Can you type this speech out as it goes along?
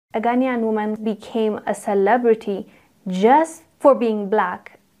A Ghanaian woman became a celebrity just for being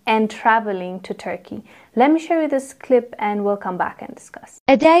black and traveling to Turkey. Let me show you this clip and we'll come back and discuss.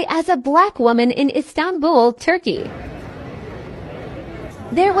 A day as a black woman in Istanbul, Turkey.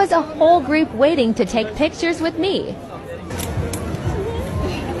 There was a whole group waiting to take pictures with me.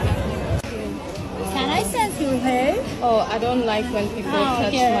 Can I send your hair? Oh, I don't like when people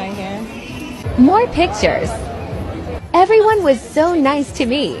touch my hair. More pictures. Everyone was so nice to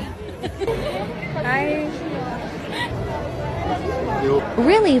me. I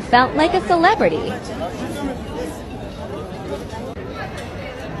Really felt like a celebrity.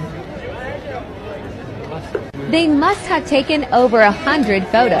 They must have taken over 100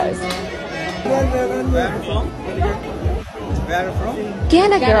 photos. Where from?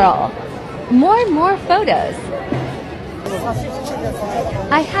 Ghana girl. More photos.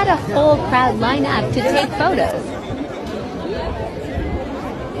 I had a whole crowd line up to take photos.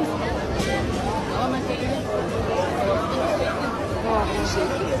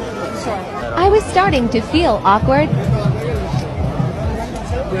 I was starting to feel awkward.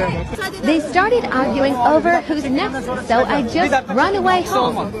 They started arguing over who's next, so I just run away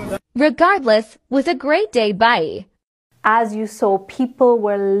home. Regardless, was a great day. Bye. As you saw, people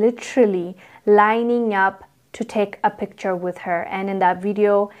were literally lining up to take a picture with her, and in that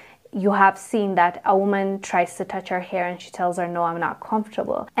video you have seen that a woman tries to touch her hair and she tells her, no, I'm not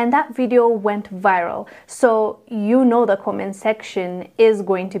comfortable. And that video went viral. So you know the comment section is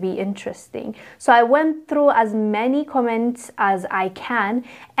going to be interesting. So I went through as many comments as I can,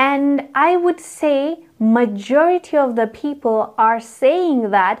 and I would say majority of the people are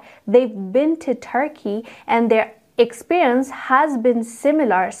saying that they've been to Turkey and their experience has been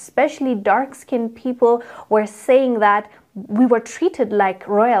similar. Especially dark-skinned people were saying that we were treated like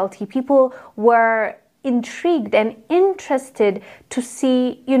royalty. People were intrigued and interested to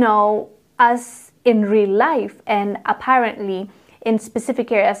see, us in real life. And apparently in specific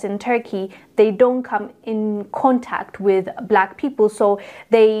areas in Turkey, they don't come in contact with black people, so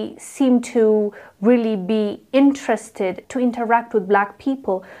they seem to really be interested to interact with black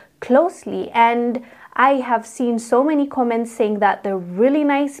people closely. And I have seen so many comments saying that they're really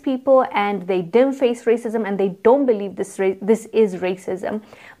nice people and they didn't face racism and they don't believe this is racism.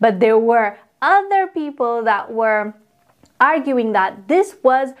 But there were other people that were arguing that this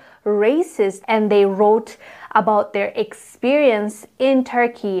was racist, and they wrote about their experience in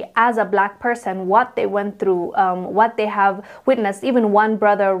Turkey as a black person, what they went through, what they have witnessed. Even one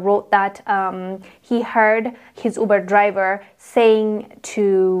brother wrote that he heard his Uber driver saying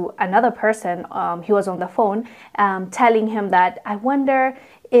to another person, he was on the phone, telling him that, I wonder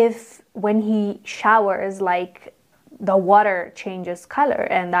if when he showers, like the water changes color,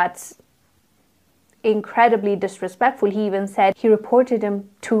 and that's incredibly disrespectful. He even said he reported him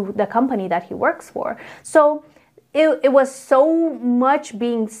to the company that he works for. So it was so much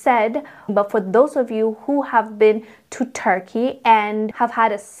being said. But for those of you who have been to Turkey and have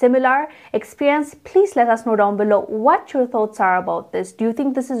had a similar experience, please let us know down below what your thoughts are about this. Do you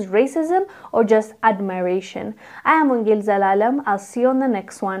think this is racism or just admiration? I am Ungil Zalalam. I'll see you on the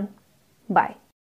next one. Bye.